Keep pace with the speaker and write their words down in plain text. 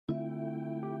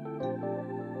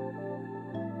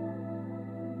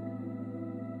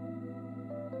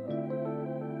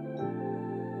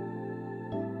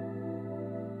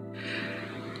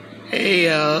Hey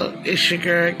y'all, it's your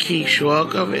girl Keish.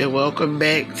 Welcome and welcome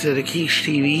back to the Keish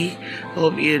TV.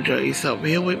 Hope you enjoy yourself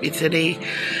here with me today.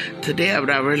 Today I'm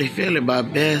not really feeling my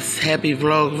best. Happy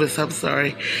Vlogmas,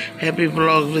 Happy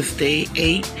Vlogmas Day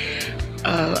 8.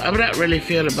 I'm not really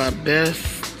feeling my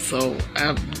best, so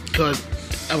I'm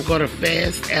gonna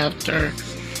fast after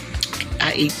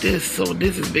I eat this. So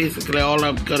this is basically all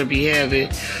I'm gonna be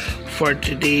having for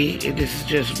today, and this is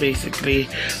just basically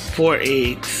 4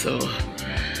 eggs. So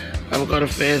I'm gonna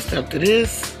fast after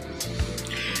this.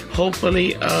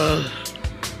 Hopefully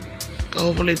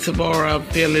tomorrow I'm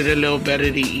feeling a little better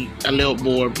to eat a little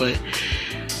more, but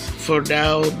for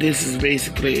now this is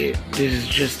basically it. This is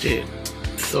just it.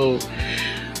 So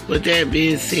with that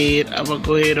being said, I'm gonna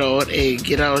go ahead on and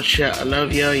get out shot. I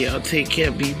love y'all. Y'all take care,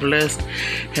 be blessed,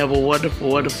 have a wonderful,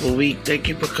 wonderful week. Thank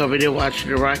you for coming and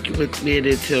watching and rocking with me, and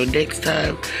until next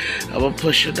time, I'm gonna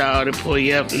push you down and pull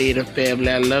you up later, family.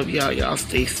 I love y'all. Y'all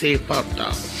stay safe out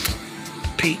now.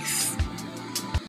 Peace.